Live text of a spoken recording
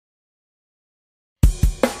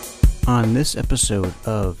on this episode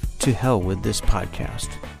of To Hell With This Podcast.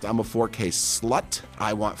 I'm a 4K slut.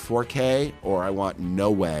 I want 4K or I want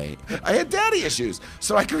no way. I had daddy issues,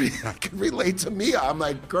 so I could relate to Mia. I'm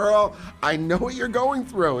like, girl, I know what you're going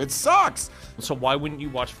through. It sucks. So why wouldn't you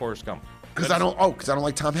watch Forrest Gump? Because I don't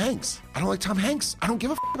like Tom Hanks. I don't like Tom Hanks. I don't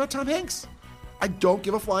give a about Tom Hanks. I don't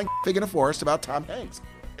give a flying fig in a forest about Tom Hanks.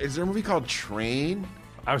 Is there a movie called Train?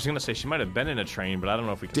 I was going to say she might have been in a train, but I don't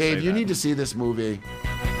know if we can say Dave, you that. need to see this movie.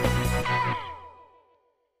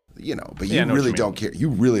 You know, but Yeah, I you know what really you mean. don't care. You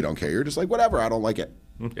really don't care. You're just like, whatever, I don't like it.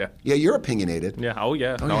 Yeah. Yeah, you're opinionated. Yeah. Oh,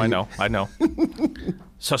 yeah. No, yeah, I know.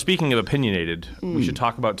 So speaking of opinionated, we should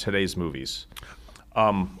talk about today's movies.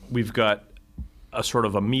 We've got a sort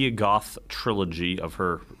of a Mia Goth trilogy of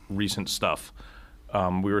her recent stuff.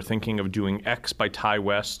 We were thinking of doing X by Ty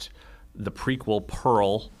West, the prequel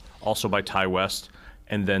Pearl, also by Ty West,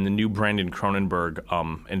 and then the new Brandon Cronenberg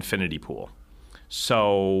Infinity Pool.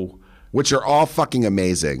 So... Which are all fucking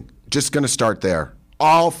amazing. Just gonna start there.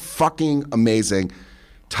 All fucking amazing.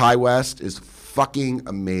 Ty West is fucking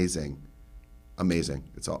amazing. Amazing.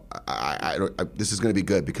 It's all. This is gonna be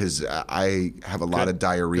good because I have a lot of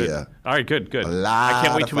diarrhea. Good. All right, good. A lot I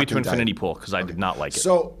can't wait of to wait to fucking Infinity Pool because I did not like it.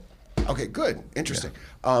 So, okay, good, interesting.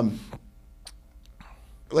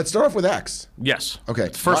 Let's start off with X. Yes. Okay.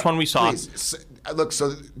 The first one we saw. Please. Look,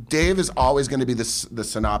 so Dave is always going to be the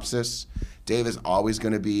synopsis. Dave is always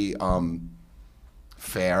going to be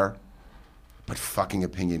fair, but fucking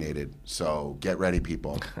opinionated. So get ready,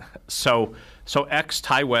 people. So X,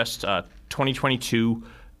 Ty West, 2022,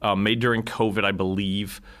 made during COVID, I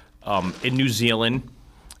believe, in New Zealand.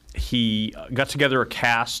 He got together a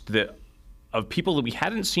cast of people that we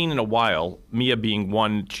hadn't seen in a while, Mia being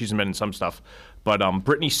one, she's been in some stuff, but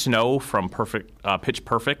Brittany Snow from Pitch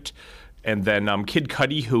Perfect, and then Kid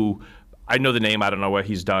Cudi, who I know the name, I don't know what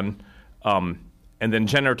he's done, and then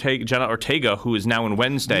Jenna Ortega, who is now in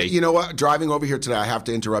Wednesday. You know what? Driving over here today, I have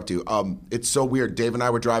to interrupt you. It's so weird. Dave and I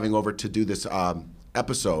were driving over to do this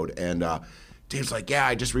episode, and Dave's like, yeah,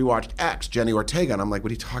 I just rewatched X, Jenny Ortega. And I'm like,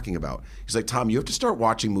 what are you talking about? He's like, Tom, you have to start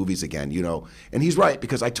watching movies again, you know. And he's right,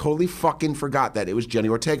 because I totally fucking forgot that it was Jenny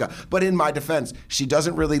Ortega. But in my defense, she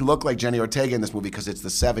doesn't really look like Jenny Ortega in this movie because it's the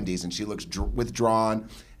 70s, and she looks withdrawn.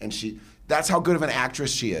 And that's how good of an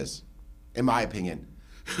actress she is, in my opinion.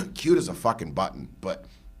 Cute as a fucking button, but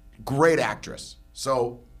great actress.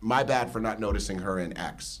 So my bad for not noticing her in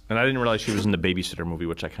X. And I didn't realize she was in the Babysitter movie,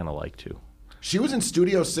 which I kind of like, too. She was in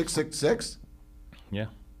Studio 666? Yeah.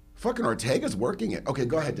 Fucking Ortega's working it. Okay,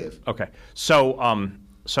 go ahead, Dave. Okay. So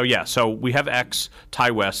we have X,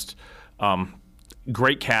 Ty West,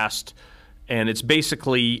 great cast, and it's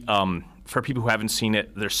basically, for people who haven't seen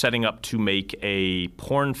it, they're setting up to make a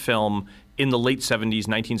porn film in the late 70s,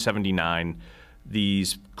 1979.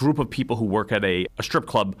 These group of people who work at a strip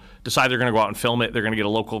club decide they're going to go out and film it. They're going to get a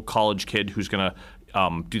local college kid who's going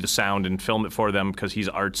to do the sound and film it for them because he's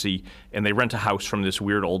artsy, and they rent a house from this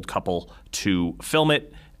weird old couple to film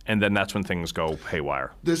it, and then that's when things go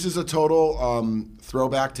haywire. This is a total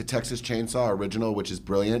throwback to Texas Chainsaw Original, which is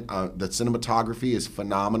brilliant. The cinematography is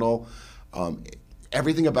phenomenal.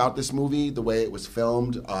 Everything about this movie, the way it was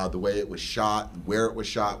filmed, the way it was shot, where it was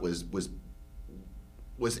shot was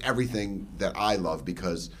everything that I love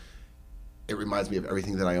because it reminds me of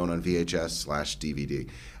everything that I own on VHS/DVD.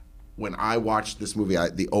 When I watched this movie,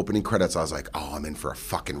 the opening credits, I was like, "Oh, I'm in for a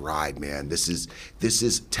fucking ride, man! This is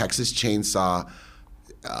Texas Chainsaw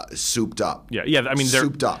souped up." Yeah. I mean, they're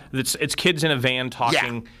souped up. It's kids in a van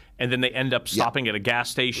talking, and then they end up stopping at a gas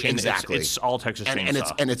station. Exactly. It's all Texas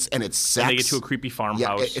Chainsaw. And it's sex. And they get to a creepy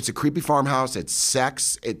farmhouse. Yeah, it's a creepy farmhouse. It's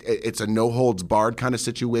sex. It's a no holds barred kind of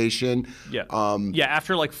situation. Yeah.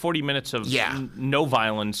 After like 40 minutes of no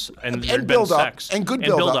violence and build up sex and good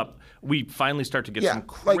build up. We finally start to get some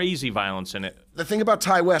crazy violence in it. The thing about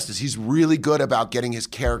Ty West is he's really good about getting his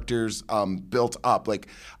characters built up. Like,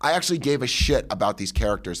 I actually gave a shit about these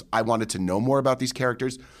characters. I wanted to know more about these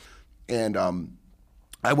characters. And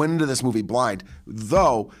I went into this movie blind.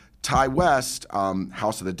 Though, Ty West,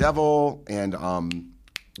 House of the Devil, and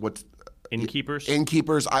what's...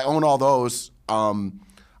 Innkeepers. I own all those on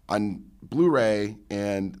Blu-ray,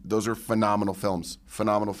 and those are phenomenal films.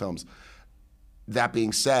 That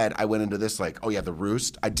being said, I went into this like, oh yeah, The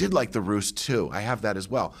Roost. I did like The Roost too. I have that as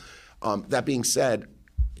well. That being said,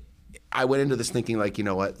 I went into this thinking like, you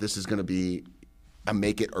know what, this is going to be a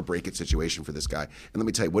make it or break it situation for this guy. And let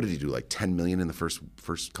me tell you, what did he do? Like $10 million in the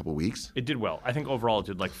first couple of weeks? It did well. I think overall it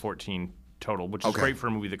did like 14 total, which is great for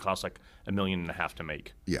a movie that costs like $1.5 million to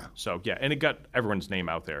make. Yeah. So yeah, and it got everyone's name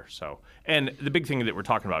out there. So, and the big thing that we're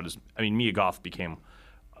talking about is, I mean, Mia Goth became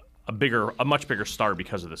a much bigger star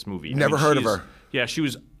because of this movie. Never heard of her. Yeah, she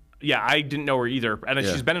was Yeah, I didn't know her either. And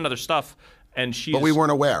she's been in other stuff. And she's, but we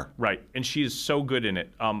weren't aware. Right. And she is so good in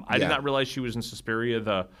it. I did not realize she was in Suspiria,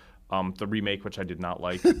 the remake, which I did not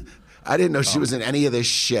like. I didn't know she was in any of this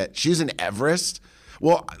shit. She's in Everest.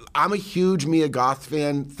 Well, I'm a huge Mia Goth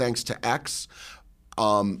fan thanks to X.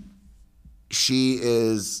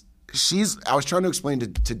 She's I was trying to explain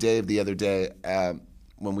to Dave the other day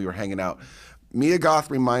when we were hanging out. Mia Goth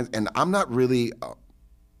reminds, and I'm not really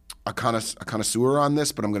a connoisseur on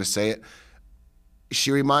this, but I'm going to say it.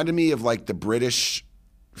 She reminded me of like the British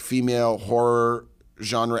female horror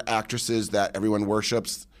genre actresses that everyone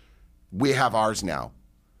worships. We have ours now.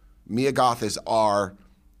 Mia Goth is our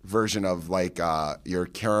version of like your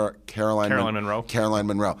Caroline Monroe. Caroline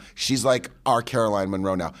Monroe. She's like our Caroline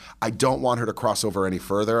Monroe now. I don't want her to cross over any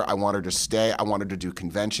further. I want her to stay. I want her to do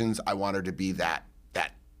conventions. I want her to be that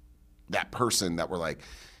person that we're like,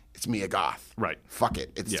 it's Mia Goth. Right. Fuck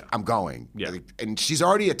it. I'm going. Yeah. And she's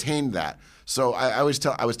already attained that. So I was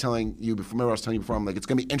telling you before. Remember I was telling you before. I'm like, it's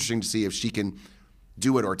gonna be interesting to see if she can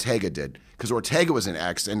do what Ortega did, because Ortega was in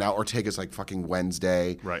X, and now Ortega's like fucking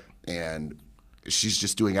Wednesday. Right. And she's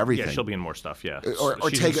just doing everything. Yeah, she'll be in more stuff. Yeah. Ortega,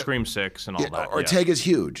 she's in Scream 6 and all that. Ortega's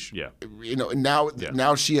huge. Yeah. You know, and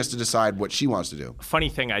now she has to decide what she wants to do. Funny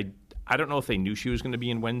thing, I don't know if they knew she was going to be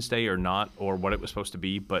in Wednesday or not, or what it was supposed to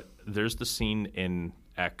be, but there's the scene in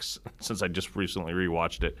X, since I just recently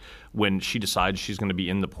rewatched it, when she decides she's going to be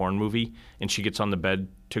in the porn movie, and she gets on the bed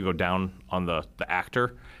to go down on the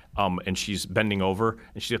actor, and she's bending over,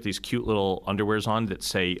 and she's got these cute little underwears on that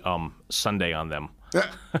say Sunday on them.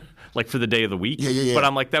 Like for the day of the week. Yeah. But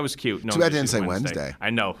I'm like, that was cute. No, too bad I didn't say Wednesday. I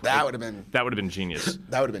know. That would have been genius.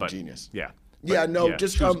 That would have been genius. Yeah. Yeah, no,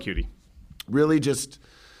 just she was a cutie. Really just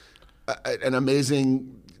an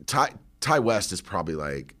amazing Ty West is probably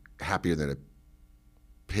like happier than a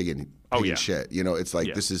pig in shit. You know, it's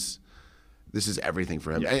like this is everything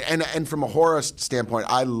for him. Yeah. And from a horror standpoint,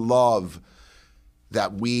 I love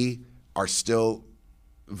that we are still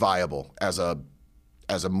viable as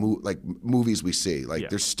movies we see. Like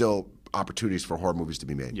there's still opportunities for horror movies to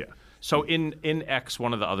be made. Yeah. So in X,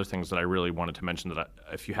 one of the other things that I really wanted to mention that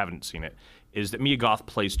if you haven't seen it, is that Mia Goth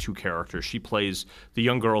plays two characters. She plays the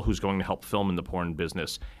young girl who's going to help film in the porn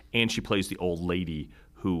business, and she plays the old lady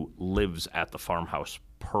who lives at the farmhouse,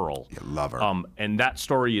 Pearl. Yeah, love her. And that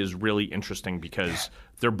story is really interesting because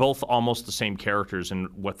they're both almost the same characters in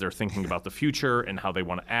what they're thinking about the future and how they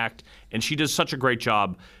want to act. And she does such a great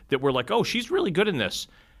job that we're like, oh, she's really good in this.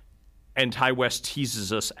 And Ty West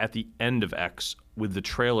teases us at the end of X with the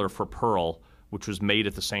trailer for Pearl, which was made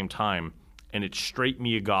at the same time. And it's straight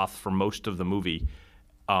Mia Goth for most of the movie.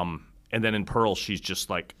 And then in Pearl, she's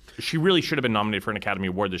just like, she really should have been nominated for an Academy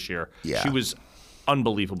Award this year. Yeah. She was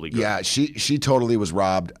unbelievably good. Yeah, she totally was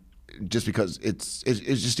robbed just because it's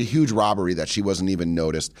just a huge robbery that she wasn't even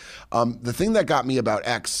noticed. The thing that got me about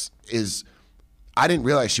X is I didn't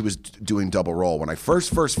realize she was doing double role. When I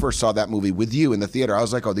first saw that movie with you in the theater, I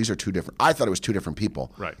was like, oh, these are two different. I thought it was two different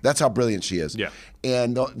people. Right. That's how brilliant she is. Yeah.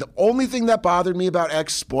 And the only thing that bothered me about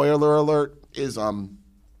X, spoiler alert, is from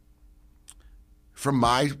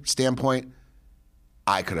my standpoint,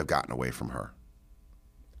 I could have gotten away from her.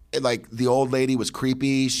 Like the old lady was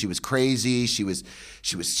creepy, she was crazy, she was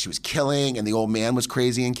killing, and the old man was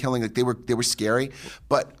crazy and killing. Like they were scary.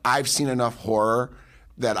 But I've seen enough horror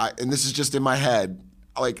that and this is just in my head.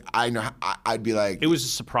 Like I know, I'd be like. It was a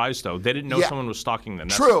surprise though. They didn't know someone was stalking them.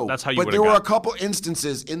 True. That's how you. But there were a couple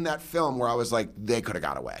instances in that film where I was like, they could have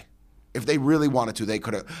got away. If they really wanted to, they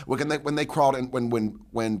could have. When they crawled in,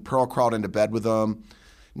 when Pearl crawled into bed with them.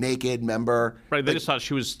 Naked, remember? Right, they just thought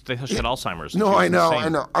they thought she had Alzheimer's. No, I know.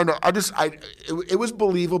 It was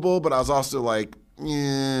believable, but I was also like,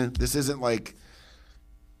 this isn't.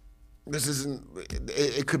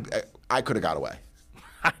 I could have got away.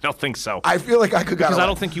 I don't think so. I feel like I could got away. Because I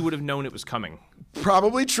don't think you would have known it was coming.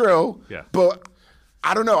 Probably true. Yeah. But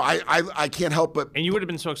I don't know. I can't help but. And you would have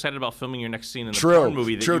been so excited about filming your next scene in the porn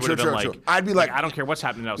movie that you would have been like, I'd be like, I don't care what's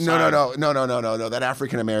happening outside. No. That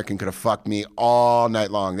African American could have fucked me all night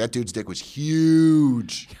long. That dude's dick was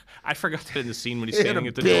huge. I forgot that in the scene when he's standing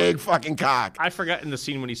at the big door. Fucking cock. I forgot in the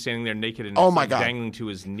scene when he's standing there naked and my God. dangling to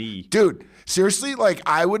his knee. Dude, seriously, like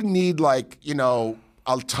I would need a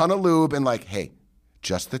ton of lube and like, hey,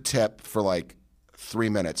 just the tip for like 3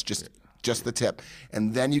 minutes. Just the tip.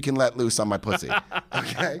 And then you can let loose on my pussy.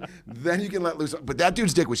 Okay? Then you can let loose. But that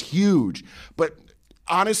dude's dick was huge. But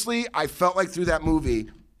honestly, I felt like through that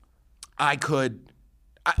movie, every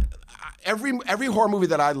horror movie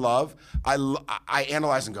that I love, I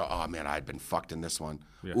analyze and go, oh man, I'd been fucked in this one.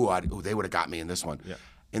 Yeah. Ooh, they would have got me in this one. Yeah.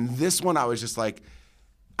 In this one, I was just like,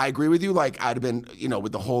 I agree with you. Like, I'd have been,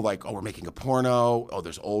 with the whole, like, oh, we're making a porno. Oh,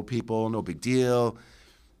 there's old people. No big deal.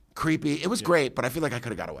 Creepy. It was great, but I feel like I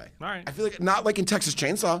could have got away. All right. I feel like, not like in Texas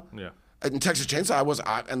Chainsaw. Yeah. In Texas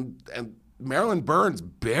Chainsaw, and Marilyn Burns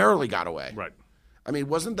barely got away. Right. I mean,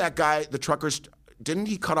 wasn't that guy, the truckers, didn't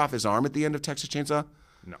he cut off his arm at the end of Texas Chainsaw?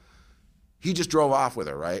 No. He just drove off with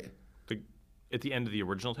her, right? At the end of the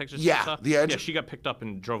original Texas Yeah, Chainsaw? the end. Yeah, she got picked up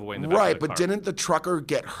and drove away in the back Right, of the but car. didn't the trucker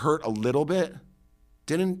get hurt a little bit?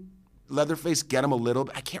 Didn't Leatherface get him a little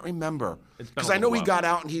bit? I can't remember. Because I know he got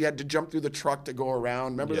out and he had to jump through the truck to go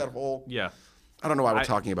around. Remember that whole? Yeah. I don't know why we're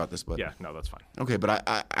talking about this, but. Yeah, no, that's fine. Okay, but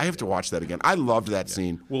I have to watch that again. I loved that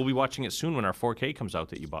scene. We'll be watching it soon when our 4K comes out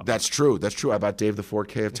that you bought. That's true. I bought Dave the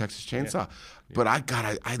 4K of Texas Chainsaw. But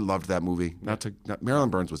I loved that movie. Marilyn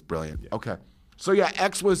Burns was brilliant. Yeah. Okay. So yeah,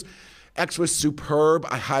 X was superb.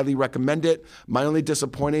 I highly recommend it. My only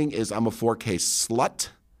disappointing is I'm a 4K slut.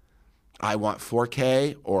 I want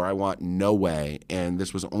 4K or I want no way. And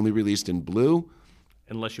this was only released in blue.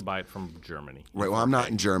 Unless you buy it from Germany. Right. Well, I'm not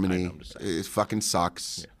in Germany. It fucking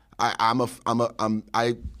sucks. Yeah.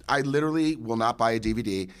 I literally will not buy a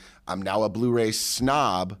DVD. I'm now a Blu-ray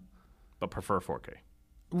snob. But prefer 4K.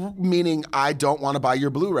 Meaning I don't want to buy your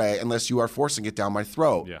Blu-ray unless you are forcing it down my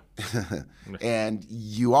throat. Yeah. And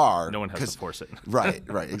you are. No one has to force it. Right,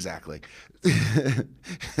 exactly.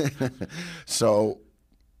 So,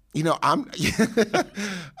 I'm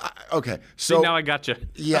okay. So see, now I got you.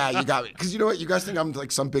 Yeah, you got me. Because you know what? You guys think I'm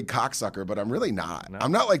like some big cocksucker, but I'm really not. No.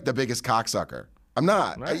 I'm not like the biggest cocksucker. I'm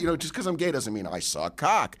not. Right. Just because I'm gay doesn't mean I suck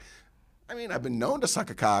cock. I mean, I've been known to suck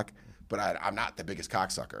a cock, but I'm not the biggest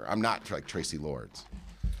cocksucker. I'm not like Tracy Lords.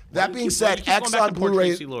 That being said, X on Blu-ray.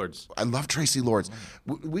 Tracy Lords. I love Tracy Lords.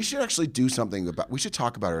 We should actually do something about. We should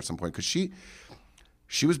talk about her at some point because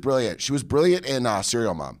she was brilliant. She was brilliant in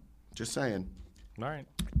Serial Mom. Just saying. All right.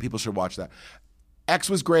 People should watch that. X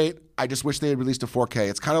was great. I just wish they had released a 4K.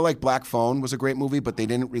 It's kind of like Black Phone was a great movie, but they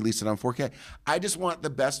didn't release it on 4K. I just want the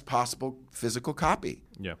best possible physical copy.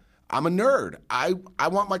 Yeah. I'm a nerd. I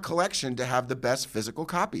want my collection to have the best physical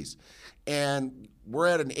copies. And we're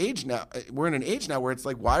at an age now. We're in an age now where it's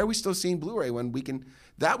like, why are we still seeing Blu-ray when we can?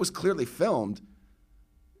 That was clearly filmed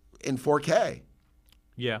in 4K.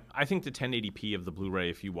 Yeah, I think the 1080p of the Blu-ray,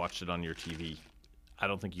 if you watched it on your TV, I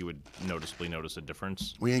don't think you would noticeably notice a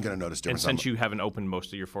difference. We ain't gonna notice difference. And since you haven't opened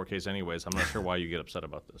most of your 4Ks anyways, I'm not sure why you get upset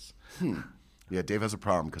about this. Yeah, Dave has a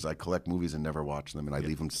problem because I collect movies and never watch them, and I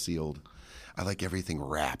leave them sealed. I like everything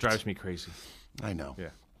wrapped. Drives me crazy. I know. Yeah.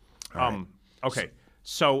 All right. Okay.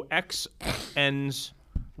 So X ends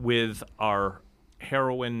with our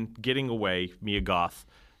heroine getting away, Mia Goth,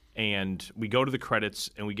 and we go to the credits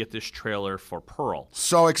and we get this trailer for Pearl.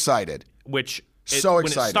 So excited. Which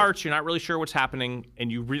excited. When it starts, you're not really sure what's happening,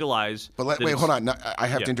 and you realize. But wait, hold on. No, I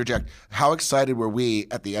have to interject. How excited were we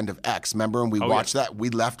at the end of X? Remember when we watched that? We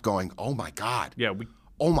left going, "Oh my god!" Yeah.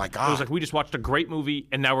 Oh my god! It was like we just watched a great movie,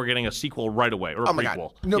 and now we're getting a sequel right away, or a my prequel.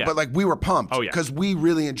 God. No, but like we were pumped. Oh yeah. Because we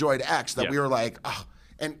really enjoyed X. That we were like, oh,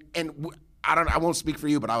 I won't speak for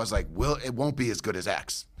you, but I was like, it won't be as good as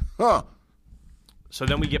X. Huh. So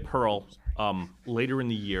then we get Pearl later in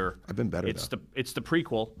the year. I've been better. It's the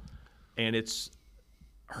prequel, and it's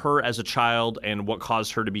her as a child and what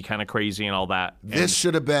caused her to be kind of crazy and all that. This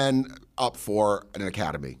should have been up for an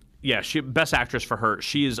Academy. Yeah, best actress for her.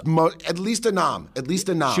 She is at least a nom. At least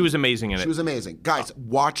a nom. She was amazing in it. She was amazing. Guys,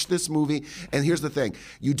 watch this movie. And here's the thing: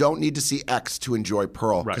 you don't need to see X to enjoy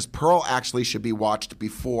Pearl, because Pearl actually should be watched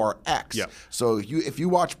before X. Yeah. So if you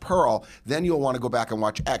watch Pearl, then you'll want to go back and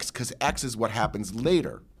watch X, because X is what happens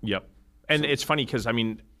later. Yep. And it's funny because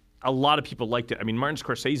a lot of people liked it. Martin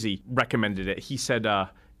Scorsese recommended it. He said.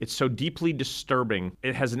 It's so deeply disturbing.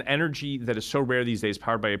 It has an energy that is so rare these days,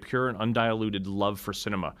 powered by a pure and undiluted love for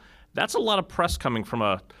cinema. That's a lot of press coming from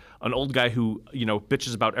an old guy who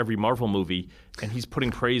bitches about every Marvel movie, and he's putting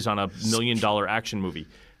praise on a $1 million action movie.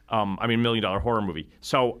 $1 million horror movie.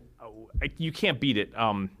 So you can't beat it.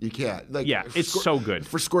 You can't. It's so good.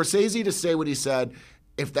 For Scorsese to say what he said,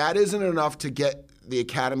 if that isn't enough to get the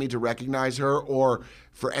Academy to recognize her, or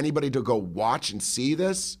for anybody to go watch and see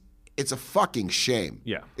this, it's a fucking shame.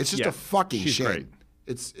 Yeah. It's just a fucking She's shame. Great.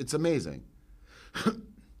 It's amazing.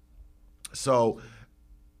 So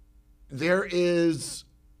there is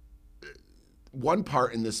one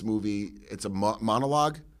part in this movie, it's a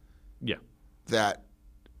monologue. Yeah. That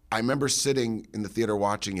I remember sitting in the theater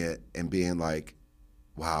watching it and being like,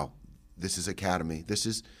 wow, this is Academy. This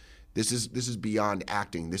is beyond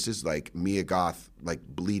acting. This is like Mia Goth like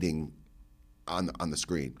bleeding on the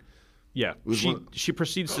screen. Yeah, she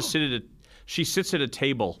proceeds to she sits at a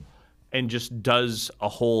table and just does a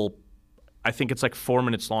whole, I think it's like 4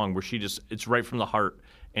 minutes long, where it's right from the heart,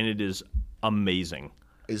 and it is amazing.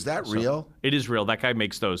 Is that real? It is real. That guy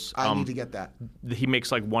makes those. I need to get that. He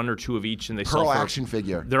makes like 1 or 2 of each, and they Pearl sell for action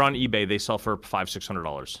figure. They're on eBay. They sell for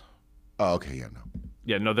 $500-$600. Oh, okay, yeah, no.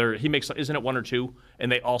 Yeah, no, he makes, isn't it 1 or 2?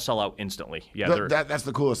 And they all sell out instantly. Yeah, That's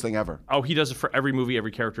the coolest thing ever. Oh, he does it for every movie,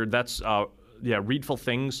 every character. That's Readful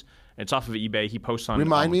Things. It's off of eBay. He posts on.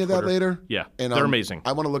 Remind me of Twitter. that later. Yeah, and they're amazing.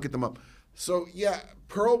 I want to look at them up. So yeah,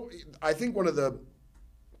 Pearl. I think one of the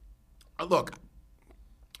look.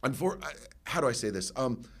 How do I say this?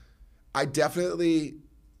 I definitely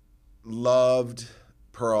loved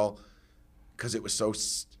Pearl because it was so.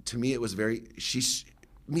 To me, it was very.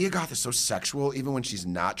 Mia Goth is so sexual, even when she's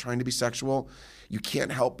not trying to be sexual. You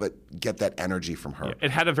can't help but get that energy from her. Yeah,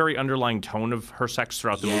 it had a very underlying tone of her sex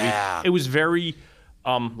throughout the movie. Yeah. It was very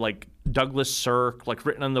like Douglas Sirk, like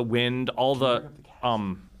Written on the Wind, all the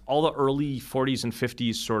early 40s and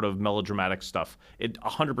 50s sort of melodramatic stuff. It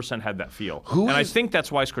 100% had that feel. I think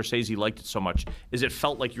that's why Scorsese liked it so much, is it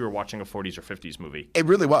felt like you were watching a 40s or 50s movie. It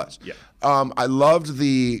really was. Yeah. I loved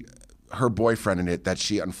her boyfriend in it that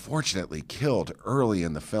she unfortunately killed early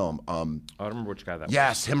in the film. I don't remember which guy that was.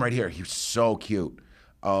 Yes, him right here. He was so cute.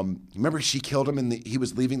 Remember she killed him he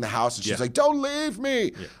was leaving the house and she's like, "Don't leave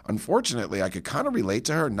me." Yeah. Unfortunately, I could kind of relate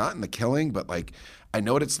to her, not in the killing, but like I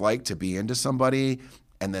know what it's like to be into somebody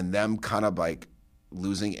and then them kind of like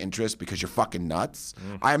losing interest because you're fucking nuts.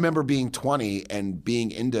 I remember being 20 and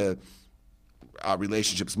being into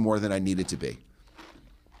relationships more than I needed to be.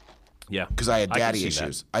 Yeah, because I had daddy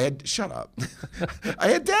issues. Shut up. I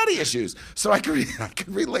had daddy issues, so I could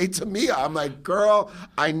relate to Mia. I'm like, girl,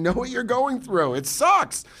 I know what you're going through. It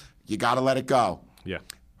sucks. You got to let it go. Yeah.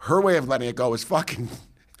 Her way of letting it go is fucking.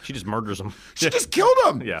 She just murders him. She just killed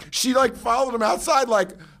him. Yeah. She like followed him outside, like,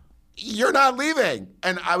 you're not leaving,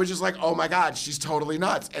 and I was just like, oh my god, she's totally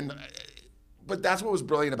nuts. But that's what was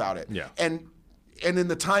brilliant about it. Yeah. And in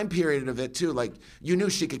the time period of it too, like you knew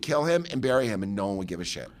she could kill him and bury him, and no one would give a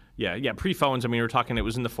shit. Yeah, pre-phones. I mean, we were talking. It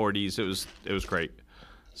was in the 40s. It was great.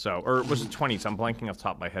 So, or was it 20s? I'm blanking off the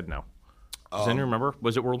top of my head now. Does anyone remember?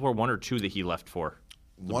 Was it World War I or II that he left for?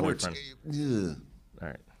 One boyfriend? Or two. All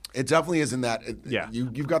right. It definitely is in that. Yeah,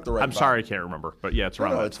 you've got the right. I'm sorry, I can't remember, but yeah, it's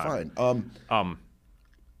around that time. It's fine.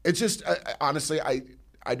 It's just honestly,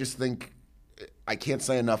 I just think I can't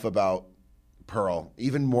say enough about Pearl,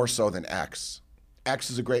 even more so than X.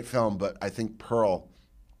 X is a great film, but I think Pearl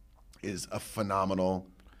is a phenomenal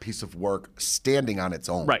piece of work standing on its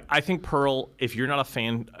own. Right. I think Pearl, if you're not a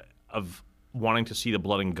fan of wanting to see the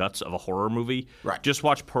blood and guts of a horror movie, right, just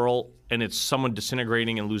watch Pearl, and it's someone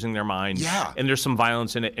disintegrating and losing their mind. Yeah. And there's some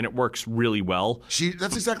violence in it, and it works really well.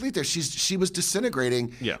 That's exactly it there. She was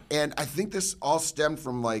disintegrating. Yeah. And I think this all stemmed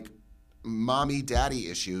from like mommy daddy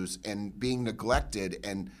issues and being neglected,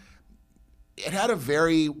 and it had a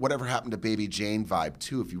very Whatever Happened to Baby Jane vibe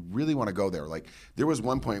too, if you really want to go there. Like there was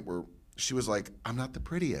one point where she was like, I'm not the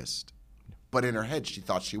prettiest. But in her head, she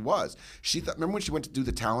thought she was. Remember when she went to do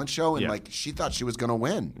the talent show and like she thought she was going to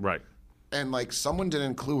win. Right. And like someone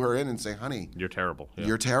didn't clue her in and say, honey, you're terrible. Yeah.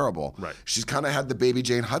 You're terrible. Right. She's kind of had the Baby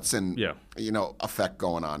Jane Hudson, effect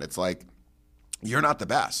going on. It's like, you're not the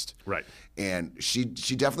best. Right. And she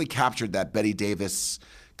definitely captured that Bette Davis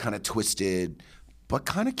kind of twisted, but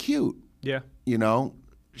kind of cute. Yeah.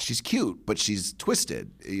 She's cute, but she's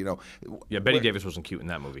twisted. Yeah, Bette Davis wasn't cute in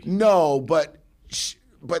that movie. No, but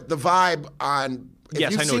the vibe on.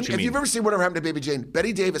 Yes, I know what you mean. If you've ever seen Whatever Happened to Baby Jane,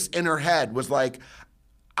 Bette Davis in her head was like,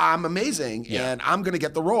 I'm amazing and I'm going to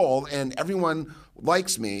get the role and everyone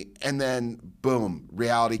likes me. And then boom,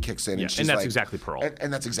 reality kicks in. Yeah, and she's and that's like, exactly Pearl.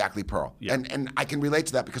 And that's exactly Pearl. Yeah. And I can relate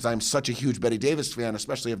to that because I'm such a huge Bette Davis fan,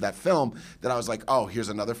 especially of that film, that I was like, oh, here's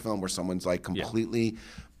another film where someone's like completely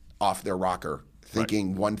off their rocker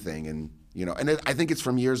thinking one thing. And I think it's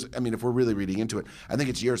from years. I mean, if we're really reading into it, I think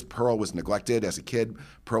it's years. Pearl was neglected as a kid.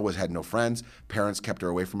 Pearl had no friends. Parents kept her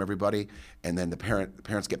away from everybody, and then the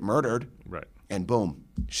parents get murdered. Right. And boom,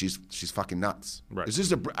 she's fucking nuts. Right. This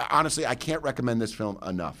is honestly, I can't recommend this film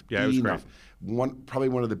enough. Yeah, it was great. Probably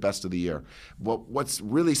one of the best of the year. What's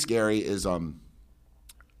really scary is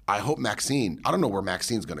I hope Maxine. I don't know where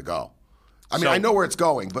Maxine's going to go. I mean, I know where it's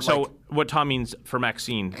going, but what Tom means for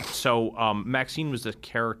Maxine. So Maxine was the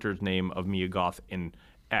character's name of Mia Goth in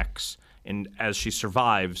X, and as she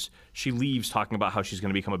survives, she leaves talking about how she's going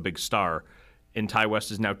to become a big star. And Ty West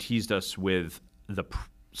has now teased us with the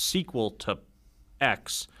sequel to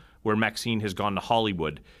X, where Maxine has gone to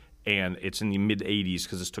Hollywood, and it's in the mid '80s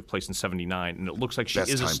because this took place in '79, and it looks like she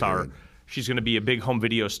is a star. Period. She's going to be a big home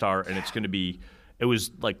video star, and it's going to be It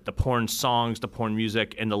was like the porn songs, the porn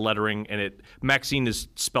music, and the lettering, and Maxine is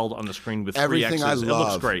spelled on the screen with Everything 3 I X's. love.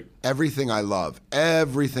 It looks great. Everything I love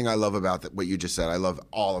about what you just said. I love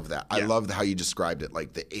all of that. I love how you described it,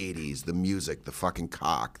 like the 80s, the music, the fucking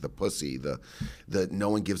cock, the pussy, the no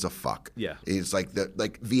one gives a fuck. Yeah. It's like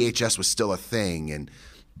VHS was still a thing, and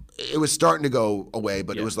it was starting to go away,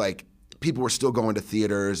 but it was like people were still going to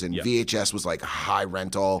theaters, and VHS was like high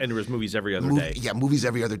rental. And there was movies every other day. Yeah, movies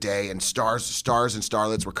every other day, and stars and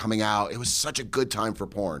starlets were coming out. It was such a good time for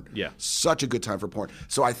porn. Yeah. Such a good time for porn.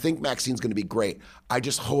 So I think Maxine's going to be great. I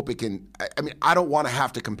just hope it can – I mean, I don't want to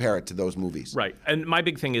have to compare it to those movies. Right. And my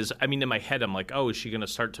big thing is, I mean, in my head, I'm like, oh, is she going to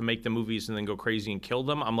start to make the movies and then go crazy and kill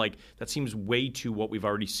them? I'm like, that seems way too what we've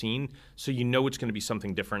already seen. So you know it's going to be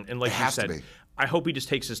something different. And like you said, I hope he just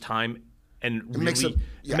takes his time and really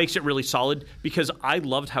makes it really solid, because I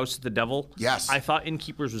loved House of the Devil. Yes. I thought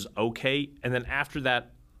Innkeepers was okay, and then after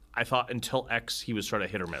that, I thought until X, he was sort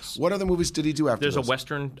of hit or miss. What other movies did he do after There's those? a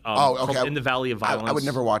Western called In the Valley of Violence. I would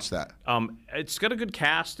never watch that. It's got a good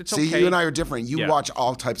cast. It's See, okay. you and I are different. You watch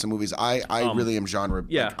all types of movies. I really am genre.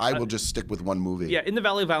 Yeah. Like, I will just stick with one movie. Yeah, In the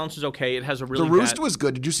Valley of Violence is okay. It has a really The Roost was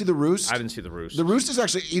good. Did you see The Roost? I didn't see The Roost. The Roost is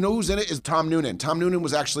actually, you know who's in it? Is Tom Noonan. Tom Noonan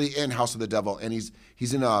was actually in House of the Devil, and he's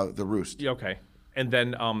in The Roost. Yeah, okay. And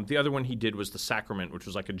then the other one he did was The Sacrament, which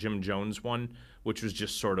was like a Jim Jones one, which was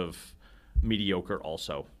just sort of mediocre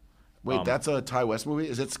also. Wait, that's a Ty West movie?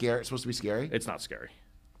 Is it scary? It's supposed to be scary? It's not scary.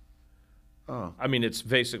 Oh. I mean, it's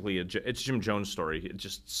basically it's Jim Jones' story. It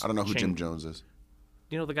just I don't know who Jim Jones is.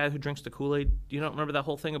 You know the guy who drinks the Kool-Aid? You don't remember that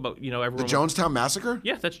whole thing about, everyone... The Jonestown Massacre?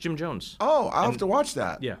 Yeah, that's Jim Jones. Oh, I'll have to watch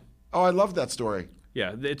that. Yeah. Oh, I love that story.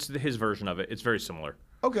 Yeah, it's his version of it. It's very similar.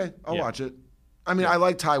 Okay, I'll watch it. I mean, I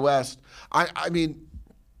like Ty West. I mean,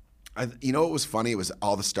 you know what was funny? It was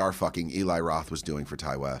all the star fucking Eli Roth was doing for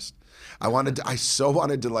Ty West. I so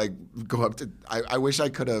wanted to like go up to. I wish I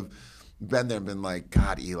could have been there and been like,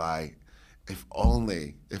 God, Eli, if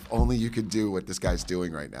only you could do what this guy's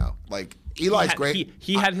doing right now. Like Eli's great.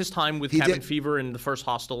 He had his time with Cabin Fever and The First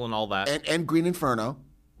Hostel and all that, and Green Inferno.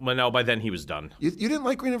 Well, no, by then he was done. You didn't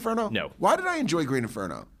like Green Inferno? No. Why did I enjoy Green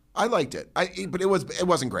Inferno? I liked it. But it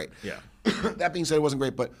wasn't great. Yeah. That being said, it wasn't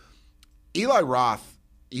great. But Eli Roth,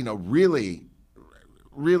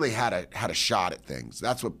 really had a shot at things.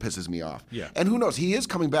 That's what pisses me off. Yeah. And who knows? He is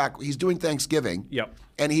coming back. He's doing Thanksgiving. Yep.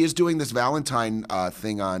 And he is doing this Valentine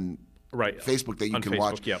thing on Facebook that you can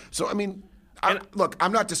watch. Yep. So I mean, look,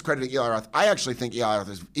 I'm not discrediting Eli Roth. I actually think Eli Roth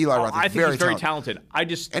is very talented.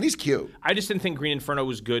 And he's cute. I just didn't think Green Inferno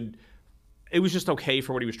was good. It was just okay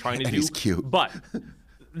for what he was trying to do. He's cute. But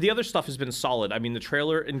the other stuff has been solid. I mean, the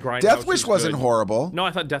trailer in Grindhouse Death Wish wasn't horrible. No,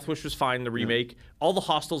 I thought Death Wish was fine, the remake. All the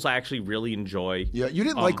Hostels I actually really enjoy. Yeah, you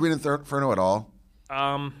didn't like Green Inferno at all?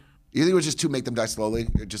 You think it was just to make them die slowly?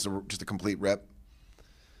 Just a complete rip?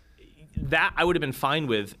 That I would have been fine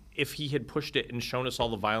with if he had pushed it and shown us all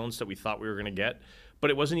the violence that we thought we were going to get. But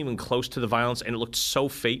it wasn't even close to the violence, and it looked so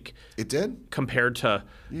fake. It did? Compared to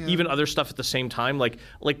even other stuff at the same time. Like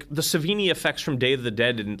the Savini effects from Day of the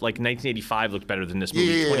Dead in 1985 looked better than this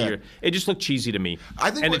movie 20 years. It just looked cheesy to me.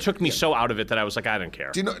 It took me so out of it that I was like, I don't care.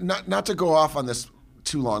 Do you know, not to go off on this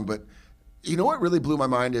too long, but you know what really blew my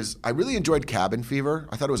mind is I really enjoyed Cabin Fever.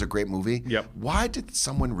 I thought it was a great movie. Yep. Why did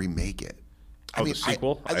someone remake it? The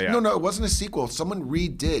sequel? No, it wasn't a sequel. Someone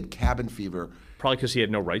redid Cabin Fever. Probably because he had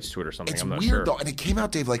no rights to it or something. It's I'm not weird sure. though, and it came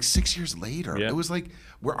out, Dave, like 6 years later. Yeah. It was like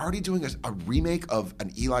we're already doing a remake of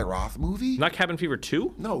an Eli Roth movie. Not Cabin Fever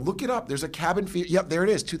 2? No, look it up. There's a Cabin Fever. Yep, there it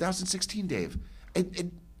is. 2016, Dave.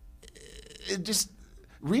 It just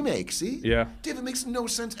remake. See? Yeah. Dave, it makes no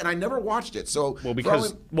sense, and I never watched it. So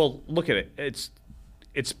look at it.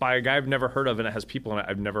 It's by a guy I've never heard of, and it has people in it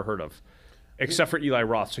I've never heard of, except for Eli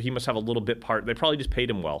Roth. So he must have a little bit part. They probably just paid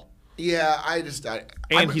him well. Yeah,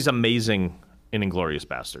 he's amazing in Inglourious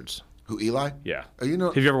Bastards. Who, Eli? Yeah. Have you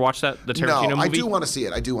ever watched the Tarantino movie? No, I do want to see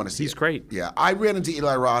it. He's great. Yeah, I ran into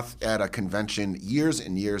Eli Roth at a convention years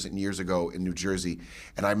and years and years ago in New Jersey,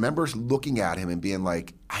 and I remember looking at him and being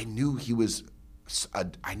like, I knew he was a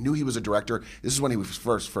director. This is when he was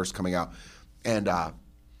first coming out, and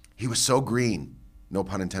he was so green. No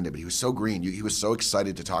pun intended, but he was so green. He was so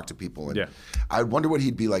excited to talk to people. And I wonder what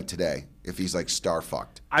he'd be like today if he's like star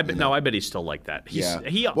fucked. I bet he's still like that.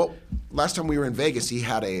 Well, last time we were in Vegas, he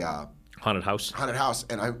had a haunted house.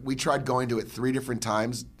 And we tried going to it 3 different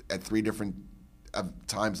times at 3 different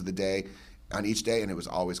times of the day on each day, and it was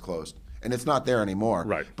always closed. And it's not there anymore.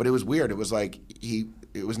 Right. But it was weird. It was like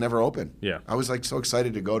it was never open. Yeah. I was like so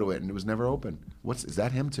excited to go to it, and it was never open. Is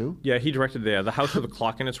that him too? Yeah, he directed the House with a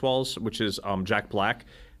Clock in Its Walls, which is Jack Black,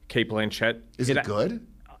 Kate Blanchett. Is it good?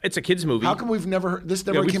 It's a kids movie. How come we've never heard this?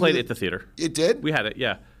 Never Yeah, we came played to it at the theater. It did? We had it,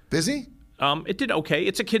 yeah. Busy? It did okay.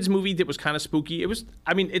 It's a kids movie that was kind of spooky. It was,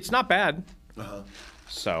 I mean, it's not bad.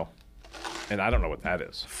 So, and I don't know what that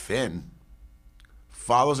is. Finn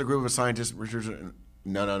follows a group of scientists.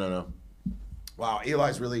 No. Wow,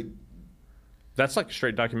 Eli's really... That's like a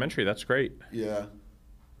straight documentary. That's great. Yeah.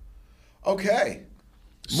 Okay.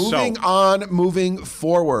 Moving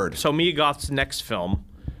forward. So Mia Goth's next film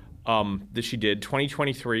that she did,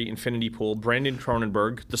 2023, Infinity Pool, Brandon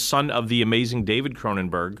Cronenberg, the son of the amazing David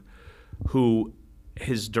Cronenberg, who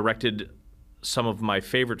has directed some of my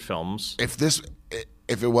favorite films. If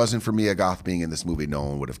it wasn't for Mia Goth being in this movie, no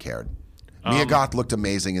one would have cared. Mia Goth looked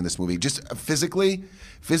amazing in this movie. Just physically,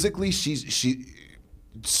 she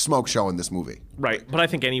smoke show in this movie. Right, but I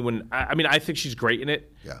think anyone. I mean, I think she's great in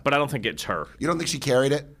it. Yeah. But I don't think it's her. You don't think she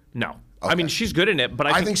carried it? No. Okay. I mean, she's good in it, but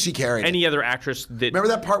I think she carried any it. other actress that... Remember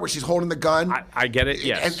that part where she's holding the gun? I get it,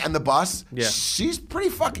 yes. And the bus? Yeah. She's pretty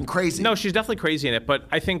fucking crazy. No, she's definitely crazy in it, but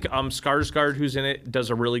I think Skarsgård, who's in it,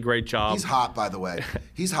 does a really great job. He's hot, by the way.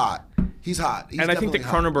 He's hot. He's and I think that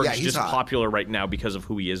Cronenberg is just hot. popular right now because of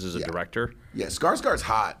who he is as a director. Yeah, Skarsgård's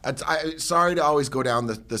hot. Sorry to always go down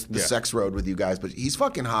the sex road with you guys, but he's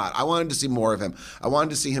fucking hot. I wanted to see more of him. I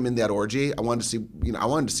wanted to see him in that orgy. I wanted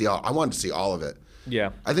to see all of it.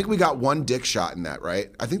 Yeah. I think we got one dick shot in that,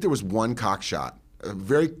 right? I think there was one cock shot. A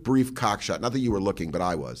very brief cock shot. Not that you were looking, but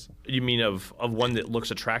I was. You mean of one that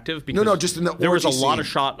looks attractive? Because no, just in the there was a orgy lot scene. of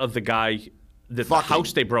shot of the guy that the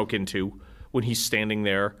house they broke into when he's standing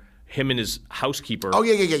there, him and his housekeeper. Oh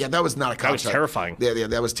yeah. That was not a cock shot. That was terrifying. Yeah,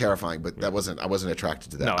 that was terrifying. But that wasn't. I wasn't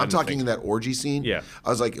attracted to that. No, I'm talking in that orgy scene. Yeah.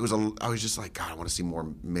 I was just like, God, I want to see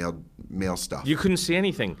more male stuff. You couldn't see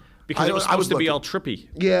anything because it was supposed to be all trippy.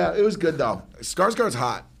 Yeah, it was good though. Skarsgård's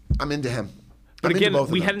hot. I'm into him. But again,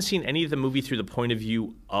 we hadn't seen any of the movie through the point of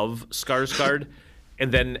view of Skarsgård,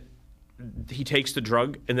 and then he takes the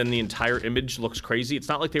drug, and then the entire image looks crazy. It's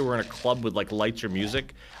not like they were in a club with like lights or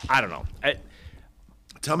music. I don't know.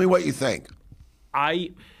 Tell me what you think.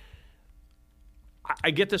 I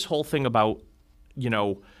get this whole thing about,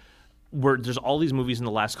 where there's all these movies in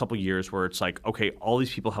the last couple of years where it's like, okay, all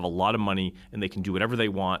these people have a lot of money and they can do whatever they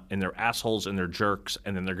want, and they're assholes and they're jerks,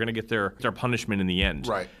 and then they're going to get their punishment in the end.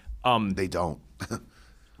 Right. They don't.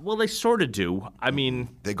 Well, they sort of do. I mean...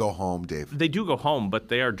 They go home, Dave. They do go home, but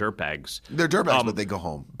they are dirtbags. They're dirtbags, but they go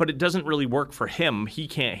home. But it doesn't really work for him. He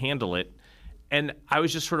can't handle it. And I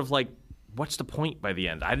was just sort of like, what's the point by the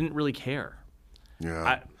end? I didn't really care.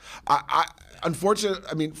 Yeah.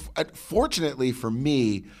 Fortunately for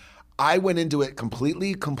me, I went into it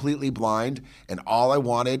completely blind, and all I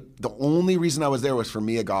wanted, the only reason I was there was for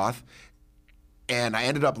Mia Goth, and I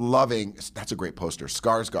ended up loving, that's a great poster,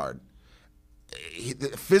 Skarsgård.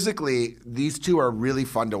 Physically, these two are really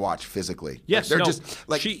fun to watch physically. Yes, they're just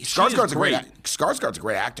like Skarsgård's a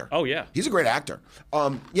great actor. Oh yeah, he's a great actor.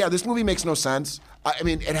 This movie makes no sense. I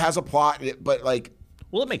mean, it has a plot, but like,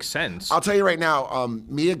 well, it makes sense. I'll tell you right now,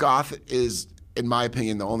 Mia Goth is, in my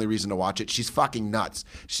opinion, the only reason to watch it. She's fucking nuts.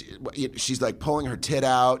 She's like pulling her tit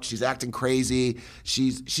out. She's acting crazy.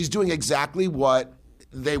 She's doing exactly what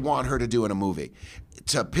they want her to do in a movie,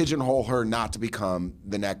 to pigeonhole her not to become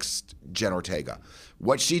the next Jen Ortega.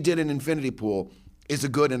 What she did in Infinity Pool is a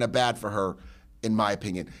good and a bad for her, in my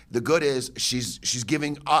opinion. The good is she's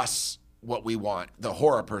giving us what we want, the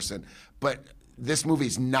horror person, but this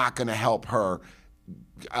movie's not going to help her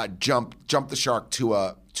jump the shark to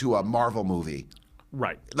a Marvel movie.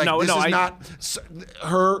 Right. Like,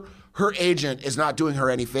 her agent is not doing her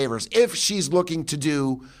any favors if she's looking to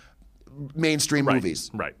do mainstream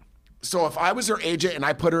movies. Right. So if I was her agent and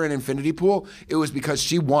I put her in Infinity Pool, it was because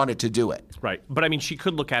she wanted to do it. Right. But I mean, she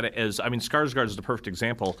could look at it as, Skarsgård is the perfect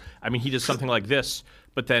example. I mean, he does something like this,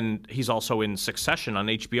 but then he's also in Succession on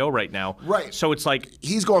HBO right now. Right. So it's like...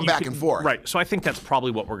 He's going back and forth. Right. So I think that's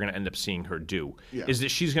probably what we're going to end up seeing her do, is that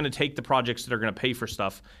she's going to take the projects that are going to pay for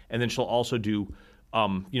stuff, and then she'll also do,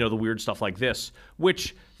 the weird stuff like this,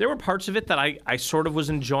 which there were parts of it that I sort of was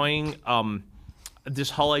enjoying.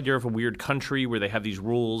 This whole idea of a weird country where they have these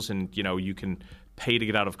rules and, you can pay to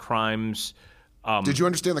get out of crimes. Did you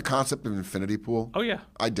understand the concept of Infinity Pool? Oh, yeah.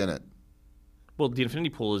 I didn't. Well, the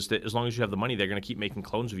Infinity Pool is that as long as you have the money, they're going to keep making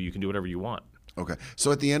clones of you. You can do whatever you want. Okay.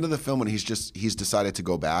 So at the end of the film, when he's decided to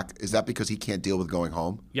go back, is that because he can't deal with going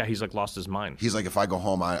home? Yeah, he's like lost his mind. He's like, if I go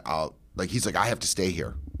home, I have to stay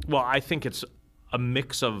here. Well, I think it's a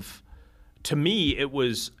mix of, to me,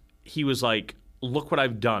 he was like, look what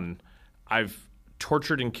I've done. I've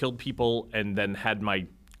tortured and killed people and then had my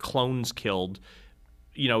clones killed.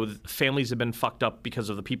 Families have been fucked up because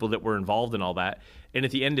of the people that were involved in all that. And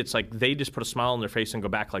at the end, it's like they just put a smile on their face and go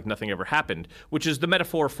back like nothing ever happened, which is the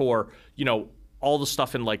metaphor for, all the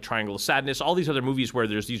stuff in like Triangle of Sadness, all these other movies where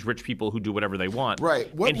there's these rich people who do whatever they want. Right.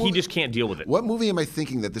 He just can't deal with it. What movie am I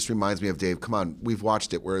thinking that this reminds me of, Dave? Come on, we've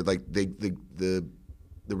watched it where like the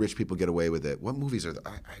rich people get away with it. What movies are there?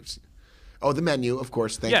 I've seen. Oh, The Menu, of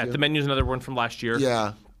course. Thank you. Yeah, The Menu is another one from last year.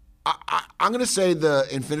 Yeah. I'm going to say the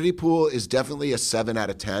Infinity Pool is definitely a 7 out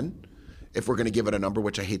of 10 if we're going to give it a number,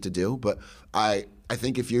 which I hate to do. But I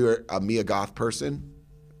think if you're a Mia Goth person,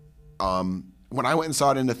 when I went and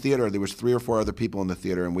saw it in the theater, there was 3 or 4 other people in the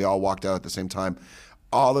theater, and we all walked out at the same time.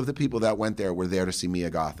 All of the people that went there were there to see Mia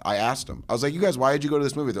Goth. I asked them. I was like, you guys, why did you go to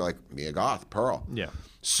this movie? They're like, Mia Goth, Pearl. Yeah.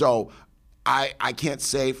 So I can't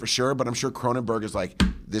say for sure, but I'm sure Cronenberg is like,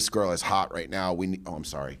 this girl is hot right now. I'm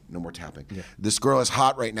sorry. No more tapping. Yeah. This girl is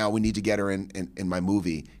hot right now. We need to get her in my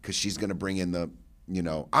movie because she's going to bring in the,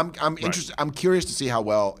 I'm interested. I'm curious to see how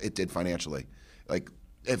well it did financially. Like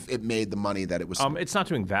if it made the money that it was. It's not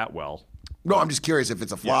doing that well. No, I'm just curious if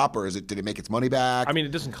it's a flop or did it make its money back? I mean,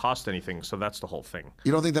 it doesn't cost anything, so that's the whole thing.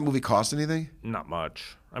 You don't think that movie cost anything? Not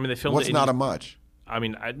much. I mean, they filmed What's it. Not a much? I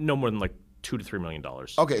mean, no more than like $2 to $3 million.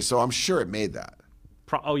 Okay, so I'm sure it made that.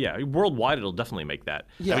 Oh yeah, worldwide it'll definitely make that.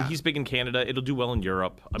 Yeah. I mean, he's big in Canada. It'll do well in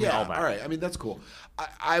Europe. I mean, all that. All right. I mean, that's cool.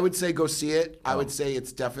 I would say go see it. I would say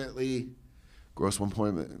it's definitely gross 1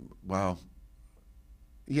 point. Wow.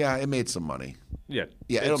 Yeah, it made some money. Yeah.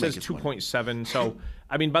 Yeah, it says 2.7. So,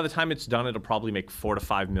 I mean, by the time it's done, it'll probably make $4 to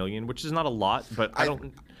 $5 million, which is not a lot. But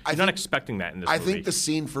I'm not expecting that in this movie. I think the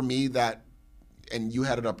scene for me that, and you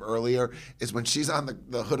had it up earlier, is when she's on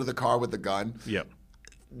the hood of the car with the gun. Yep.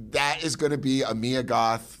 That is going to be a Mia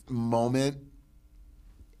Goth moment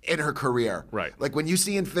in her career. Right. Like when you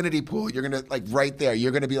see Infinity Pool, you're going to, like right there,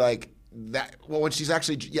 you're going to be like, that. Well, when she's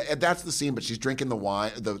actually, that's the scene, but she's drinking the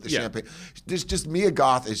wine, the champagne. There's just, Mia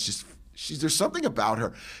Goth is just, there's something about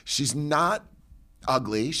her. She's not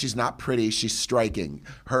ugly. She's not pretty. She's striking.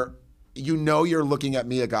 You're looking at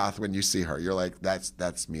Mia Goth when you see her. You're like,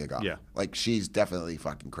 that's Mia Goth. Yeah. Like she's definitely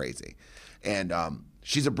fucking crazy. And,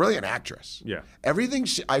 she's a brilliant actress. Yeah. Everything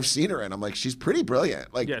I've seen her in, I'm like, she's pretty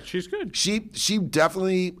brilliant. Like, yeah, she's good. She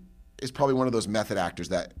definitely is probably one of those method actors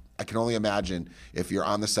that I can only imagine if you're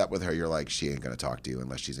on the set with her, you're like, she ain't going to talk to you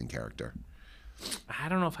unless she's in character. I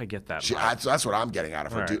don't know if I get that. That's what I'm getting out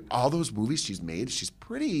of her. All Dude, right. all those movies she's made, she's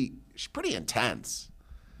pretty intense.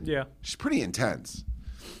 Yeah. She's pretty intense.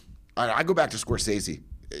 I go back to Scorsese.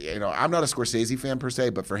 I'm not a Scorsese fan per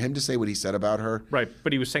se, but for him to say what he said about her, Right,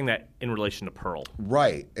 but he was saying that in relation to Pearl.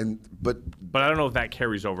 right? But I don't know if that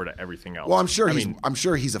carries over to everything else. well, I'm sure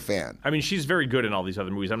he's a fan. I mean, she's very good in all these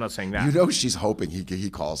other movies. I'm not saying that. She's hoping he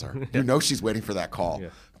calls her. She's waiting for that call. Yeah.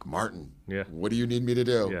 Martin, Yeah. what do you need me to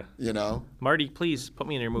do? Yeah. Marty, please put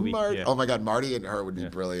me in your movie. Marty. Yeah. Oh my God, Marty and her would be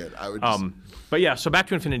brilliant. I would. Just, But yeah, so back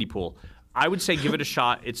to Infinity Pool. I would say give it a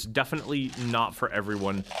shot. It's definitely not for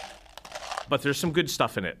everyone, but there's some good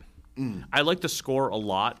stuff in it. I like the score a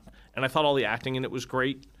lot, and I thought all the acting in it was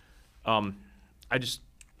great. I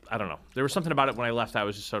don't know. There was something about it when I left. I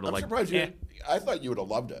was just sort of I'm like, surprised I thought you would have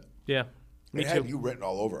loved it. Yeah, me It too. had you written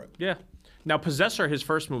all over it. Yeah. Now, Possessor, his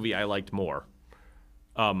first movie, I liked more.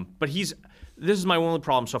 But this is my only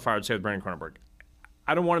problem so far, I'd say, with Brandon Cronenberg.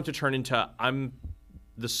 I don't want him to turn into, I'm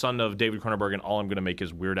the son of David Cronenberg, and all I'm going to make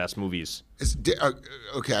is weird-ass movies.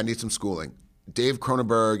 Okay, I need some schooling. Dave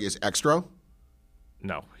Cronenberg is Extra?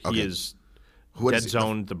 No. He Okay. is What Dead is he?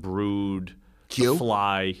 Zone, The Brood, Q? The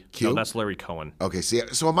Fly. Q? No, that's Larry Cohen. Okay,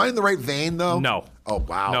 so am I in the right vein, though? No. Oh,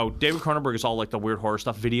 wow. No, David Cronenberg is all like the weird horror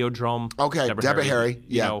stuff. Videodrome. Okay, Deborah Harry.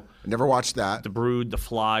 You Yeah. know, Never watched that. The Brood, The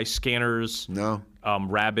Fly, Scanners. No.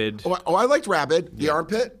 Rabid. Oh, I liked Rabid. The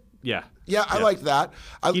Armpit? Yeah. Yeah, I liked that.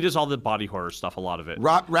 He does all the body horror stuff, a lot of it.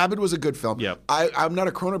 Rabid was a good film. Yep. I'm not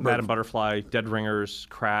a Cronenberg. Madam Butterfly, Dead Ringers,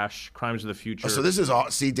 Crash, Crimes of the Future. So this is all.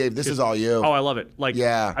 See, Dave, this is all you. Oh, I love it. Like,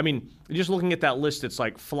 Yeah. I mean, just looking at that list, it's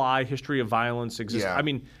like Fly, History of Violence, Yeah. I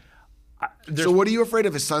mean, So what are you afraid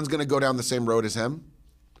of? His son's going to go down the same road as him?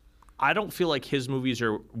 I don't feel like his movies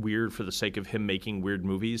are weird for the sake of him making weird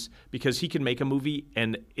movies, because he can make a movie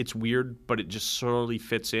and it's weird, but it just slowly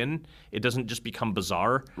fits in. It doesn't just become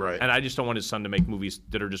bizarre. Right. And I just don't want his son to make movies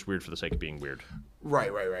that are just weird for the sake of being weird. Right.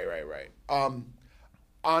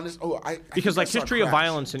 Because like I saw History of Crash.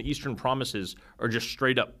 Violence and Eastern Promises are just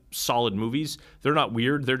straight up solid movies. They're not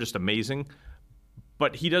weird. They're just amazing.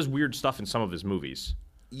 But he does weird stuff in some of his movies.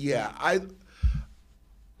 Yeah,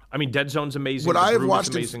 I mean, Dead Zone's amazing. what The I have Brood is watched.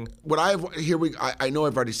 amazing. I know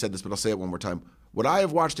I've already said this, but I'll say it one more time. Would I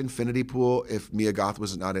have watched Infinity Pool if Mia Goth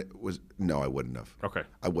was not it? No, I wouldn't have. Okay.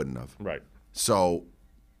 I wouldn't have. Right. So,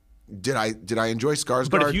 did I enjoy Skarsgård?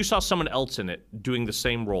 But if you saw someone else in it doing the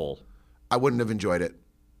same role, I wouldn't have enjoyed it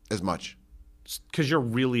as much. Because you're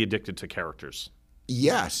really addicted to characters.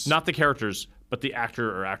 Yes. Not the characters, but the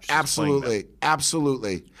actor or actress.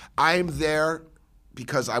 Absolutely. I'm there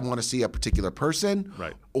because I want to see a particular person.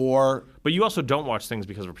 Right. But you also don't watch things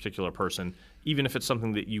because of a particular person, even if it's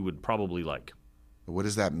something that you would probably like. What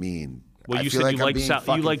does that mean? Well, you feel said like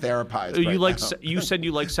you like therapized you said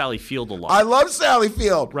you like Sally Field a lot. I love Sally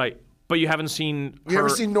Field. Right. But you haven't seen You ever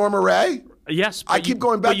seen Norma Ray? Yes. I keep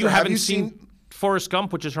going back But you there. Have haven't you seen Forrest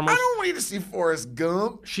Gump, which is her most... I don't want you to see Forrest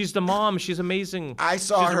Gump. She's the mom. She's amazing. I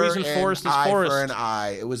saw She's her the reason in Forrest is Eye Forrest. for an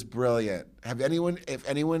Eye. It was brilliant. If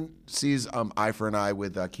anyone sees Eye for an Eye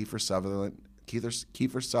with Kiefer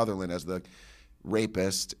Sutherland as the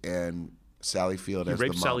rapist and Sally Field as the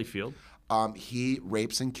mom. Raped Sally Field? He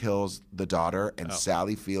rapes and kills the daughter, and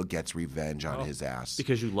Sally Field gets revenge on his ass.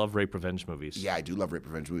 Because you love rape revenge movies. Yeah, I do love rape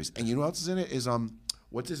revenge movies. And you know what else is in it? Is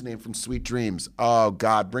what's his name from Sweet Dreams? Oh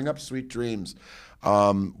God, bring up Sweet Dreams.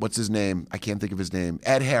 What's his name? I can't think of his name.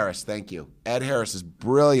 Ed Harris. Thank you. Ed Harris is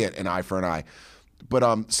brilliant in Eye for an Eye.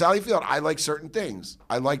 But Sally Field, I like certain things.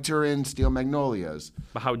 I liked her in Steel Magnolias.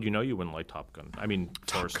 But how would you know you wouldn't like Top Gun? I mean,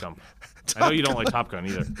 Forrest Gump. I know you don't like Top Gun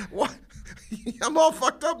either. What? I'm all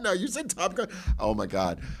fucked up now. You said Top Gun. Oh my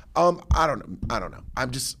God. I don't know.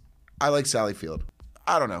 I like Sally Field.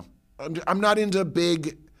 I don't know. I'm not into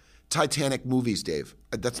big Titanic movies, Dave.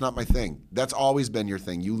 That's not my thing. That's always been your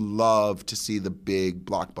thing. You love to see the big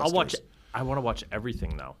blockbusters. I want to watch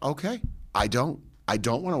everything now. Okay. I don't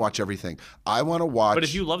want to watch everything. I want to watch. But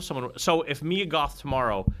if you love someone, so if Mia Goth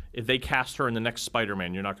tomorrow, if they cast her in the next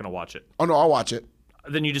Spider-Man, you're not going to watch it. Oh no, I'll watch it.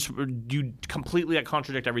 Then you completely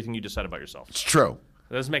contradict everything you just said about yourself. It's true.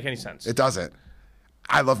 It doesn't make any sense. It doesn't.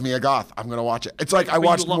 I love Mia Goth. I'm going to watch it. It's like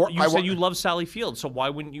You said you love Sally Field, so why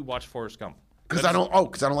wouldn't you watch Forrest Gump? Because I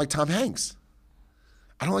don't like Tom Hanks.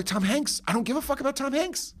 I don't like Tom Hanks. I don't give a fuck about Tom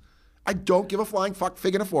Hanks. I don't give a flying fuck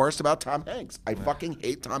fig in a forest about Tom Hanks. I fucking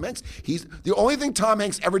hate Tom Hanks. He's the only thing Tom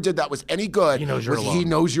Hanks ever did that was any good. He knows you're alone. He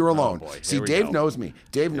knows you're alone. Oh boy. See, Dave knows me.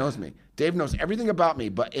 Dave knows me. Dave knows everything about me,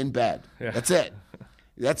 but in bed. Yeah. That's it.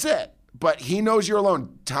 That's it. But he knows you're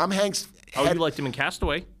alone. Tom Hanks. You liked him in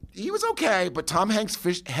Castaway. He was okay, but Tom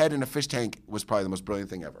Hanks' head in a fish tank was probably the most brilliant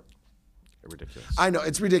thing ever. Ridiculous. I know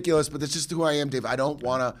it's ridiculous, but that's just who I am, Dave. I don't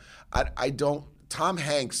want to. I don't. Tom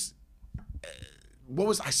Hanks.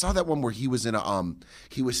 I saw that one where he was in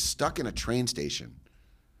he was stuck in a train station.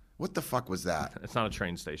 What the fuck was that? It's not a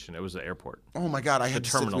train station. It was the airport. Oh my God, I had to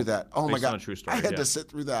sit through that. Oh my God, on a true story. I had to sit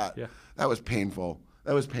through that. Yeah. That was painful.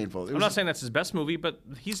 I'm not saying that's his best movie, but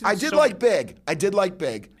he's. I did like Big. I did like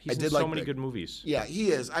Big. He's in so many good movies. Yeah,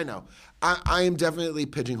 he is. I know. I am definitely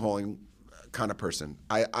pigeonholing kind of person.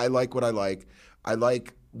 I like what I like. I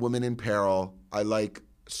like women in peril. I like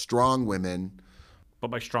strong women. But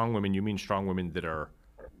by strong women, you mean strong women that are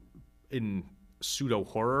in pseudo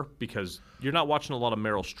horror? Because you're not watching a lot of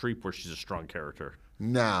Meryl Streep where she's a strong character.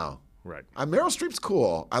 No. Right. Meryl Streep's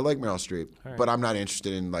cool. I like Meryl Streep, but I'm not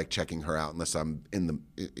interested in like checking her out unless I'm in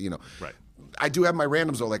the, Right. I do have my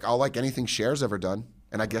randoms though. Like I'll like anything Cher's ever done,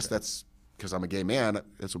 and I guess that's because I'm a gay man.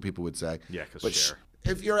 That's what people would say. Yeah, because Cher.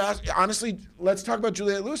 If you're honestly, let's talk about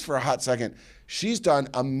Juliette Lewis for a hot second. She's done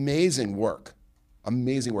amazing work,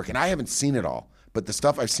 and I haven't seen it all. But the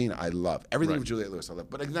stuff I've seen, I love. Everything of Juliette Lewis, I love.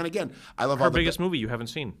 But then again, I love her biggest movie you haven't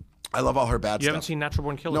seen. I love all her bad stuff. You haven't seen Natural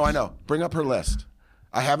Born Killers? No, I know. Bring up her list.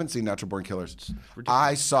 I haven't seen Natural Born Killers.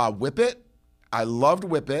 I saw Whip It. I loved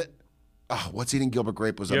Whip It. Oh, What's Eating Gilbert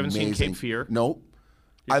Grape was amazing. You haven't seen Cape Fear? Nope.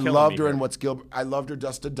 I loved her in What's Gilbert. I loved her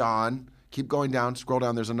Dust to Dawn. Keep going down. Scroll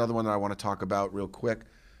down. There's another one that I want to talk about real quick.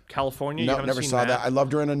 California? No, you never saw that. I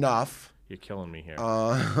loved her in Enough. You're killing me here.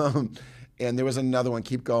 And there was another one.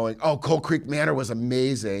 Keep going. Oh, Cold Creek Manor was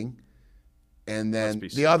amazing. And then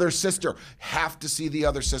The Other Sister. Have to see The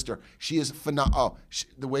Other Sister. She is phenomenal.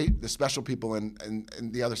 The special people in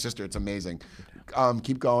The Other Sister, it's amazing.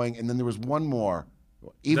 Keep going. And then there was one more.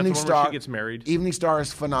 Evening Star. Where she gets married? Evening Star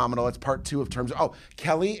is phenomenal. It's part 2 of Terms.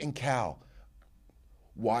 Kelly and Cal.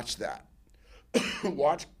 Watch that.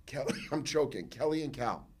 Watch Kelly. I'm choking. Kelly and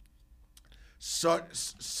Cal.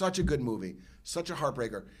 Such a good movie. Such a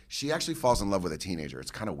heartbreaker. She actually falls in love with a teenager.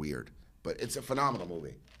 It's kind of weird, but it's a phenomenal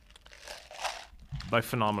movie. By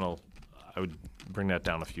phenomenal, I would bring that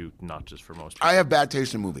down a few notches for most people. I have bad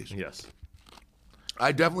taste in movies. Yes.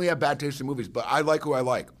 I definitely have bad taste in movies, but I like who I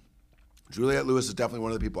like. Juliette Lewis is definitely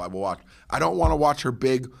one of the people I will watch. I don't want to watch her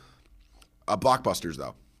big blockbusters,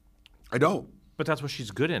 though. I don't. But that's what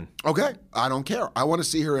she's good in. Okay. I don't care. I want to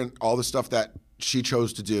see her in all the stuff that she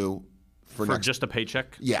chose to do for just a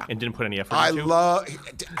paycheck? Yeah. And didn't put any effort I into?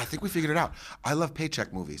 think we figured it out. I love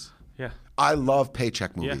paycheck movies. Yeah. I love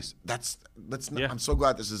paycheck movies. That's not, Yeah. I'm so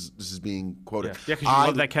glad this is being quoted. Yeah, because you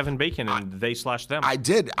love that Kevin Bacon and they slash them. I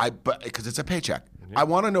did. But because it's a paycheck. I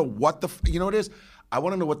want to know what you know what it is? I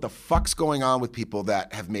want to know what the fuck's going on with people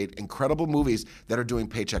that have made incredible movies that are doing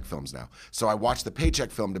paycheck films now. So I watch the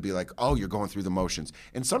paycheck film to be like, oh, you're going through the motions.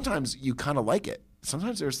 And sometimes you kind of like it.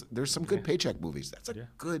 Sometimes there's some good paycheck movies. That's a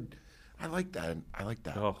good. I like that. I like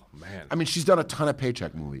that. Oh man. I mean, she's done a ton of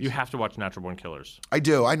paycheck movies. You have to watch Natural Born Killers. I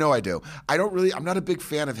do. I know I do. I'm not a big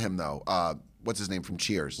fan of him though. What's his name from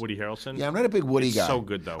Cheers? Woody Harrelson? Yeah, I'm not a big Woody guy. So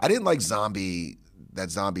good though. I didn't like that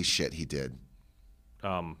zombie shit he did.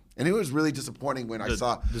 And it was really disappointing when I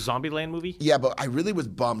saw the Zombieland movie. Yeah, but I really was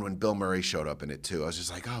bummed when Bill Murray showed up in it too. I was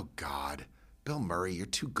just like, oh God, Bill Murray, you're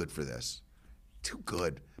too good for this. Too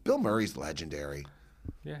good. Bill Murray's legendary.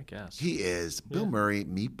 Yeah, I guess. He is. Bill Murray,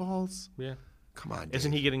 Meatballs? Yeah. Come on, Dave.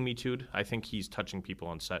 Isn't he getting Me Too'd? I think he's touching people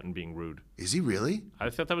on set and being rude. Is he really? I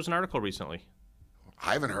thought that was an article recently.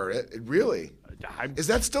 I haven't heard it. Really? Is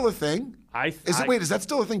that still a thing? Wait, is that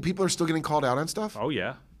still a thing? People are still getting called out on stuff? Oh,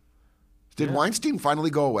 yeah. Did Weinstein finally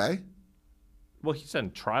go away? Well, he's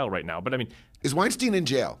on trial right now, but I mean... Is Weinstein in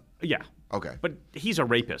jail? Yeah. Okay. But he's a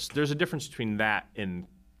rapist. There's a difference between that and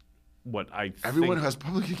what I Everyone think... has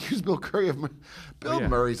publicly accused Bill Curry of... Bill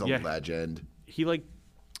Murray's a legend. He like...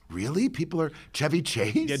 Really? People are... Chevy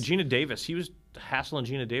Chase? Yeah, Gina Davis. He was hassling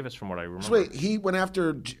Gina Davis from what I remember. So wait, he went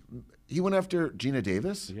after Gina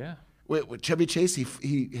Davis? Yeah. Wait, with Chevy Chase,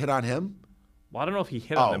 he hit on him? Well, I don't know if he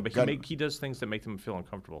hit on them, but he does things that make them feel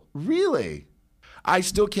uncomfortable. Really? I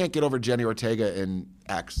still can't get over Jenny Ortega in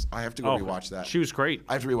X. I have to go rewatch that. She was great.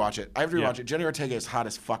 I have to rewatch it. Jenny Ortega is hot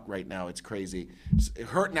as fuck right now. It's crazy.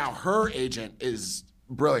 Her agent is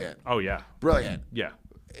brilliant. Oh yeah. Brilliant. Yeah.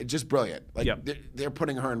 Just brilliant. Like they're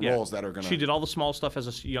putting her in roles that are gonna. She did all the small stuff as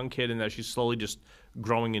a young kid, and that she's slowly just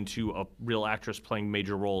growing into a real actress playing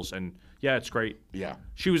major roles. And yeah, it's great. Yeah.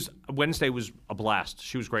 Wednesday was a blast.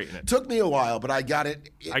 She was great in it. Took me a while, but I got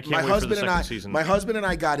it. I can't wait for the second season. My husband and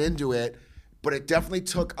I got into it, but it definitely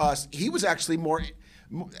took us. He was actually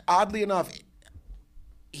oddly enough,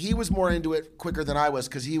 he was more into it quicker than I was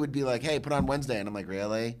because he would be like, "Hey, put on Wednesday," and I'm like,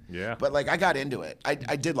 "Really?" Yeah. But like, I got into it. I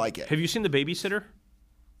did like it. Have you seen The Babysitter?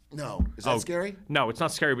 No. Is that scary? No, it's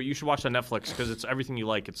not scary, but you should watch it on Netflix because it's everything you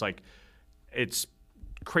like. It's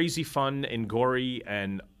crazy fun and gory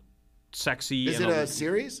and sexy. Is it a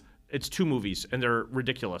series? It's 2 movies, and they're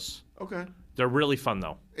ridiculous. Okay. They're really fun,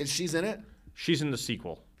 though. And she's in it? She's in the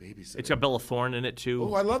sequel. Babysitter. It's got Bella Thorne in it, too.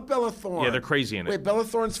 Oh, I love Bella Thorne. Yeah, they're crazy in it. Wait, Bella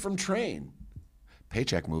Thorne's from Train.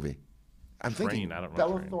 Paycheck movie. I'm Train, thinking I don't know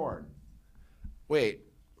Bella Train. Thorne. Wait,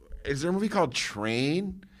 is there a movie called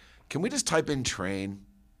Train? Can we just type in Train?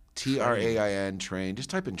 Train, Train. Just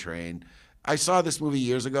type in Train. I saw this movie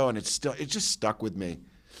years ago, and it just stuck with me.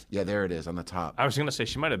 Yeah, there it is on the top. I was going to say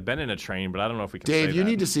she might have been in a train, but I don't know if we can Dave, say you that.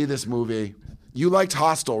 need to see this movie. You liked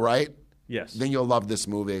Hostel, right? Yes. Then you'll love this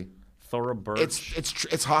movie. Thora Birch.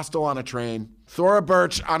 It's Hostel on a train. Thora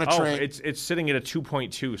Birch on a train. It's sitting at a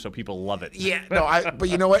 2.2, so people love it. Yeah, no, but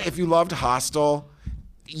you know what? If you loved Hostel,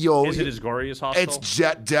 Is it as gory as Hostel? It's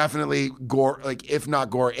definitely gore. Like, if not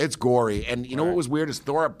gory, it's gory. And you know what was weird is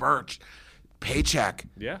Thora Birch, paycheck.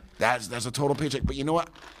 Yeah. That's a total paycheck. But you know what?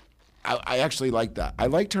 I actually liked that. I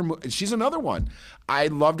liked her. She's another one. I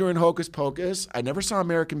loved her in Hocus Pocus. I never saw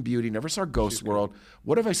American Beauty. Never saw Ghost World.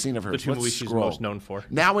 What have I seen of her? The 2 movies she's most known for.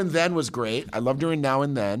 Now and Then was great. I loved her in Now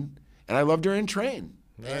and Then, and I loved her in Train.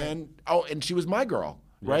 Right. And she was my girl,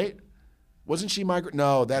 right? Wasn't she my girl?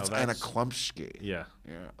 No, that's Anna Klumsky. Yeah.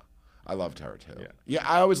 Yeah. I loved her too. Yeah.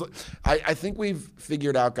 I think we've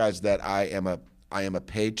figured out, guys, that I am a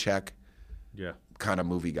paycheck kind of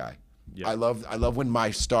movie guy. Yeah. I love when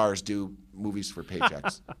my stars do movies for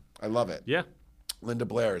paychecks. I love it. Yeah. Linda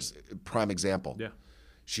Blair's prime example. Yeah.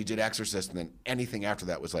 She did Exorcist, and then anything after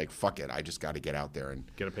that was like, fuck it, I just got to get out there and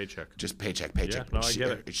get a paycheck. Just paycheck. Yeah, no, I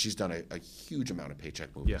get it. She's done a huge amount of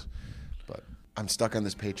paycheck movies. Yeah. But I'm stuck on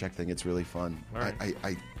this paycheck thing. It's really fun. All right.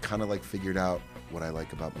 I kind of like figured out what I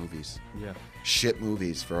like about movies. Yeah. Shit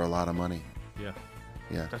movies for a lot of money. Yeah.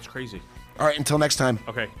 Yeah. That's crazy. All right, until next time.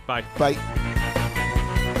 Okay, bye. Bye.